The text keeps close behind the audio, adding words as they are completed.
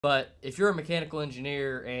But if you're a mechanical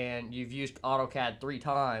engineer and you've used AutoCAD 3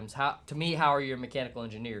 times, how are you a mechanical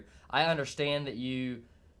engineer? I understand that you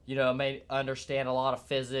may understand a lot of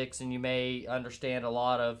physics and you may understand a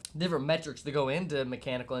lot of different metrics that go into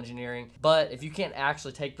mechanical engineering, but if you can't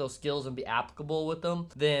actually take those skills and be applicable with them,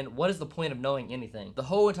 then what is the point of knowing anything? The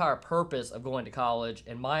whole entire purpose of going to college,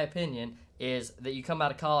 in my opinion, is that you come out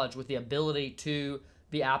of college with the ability to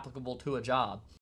be applicable to a job.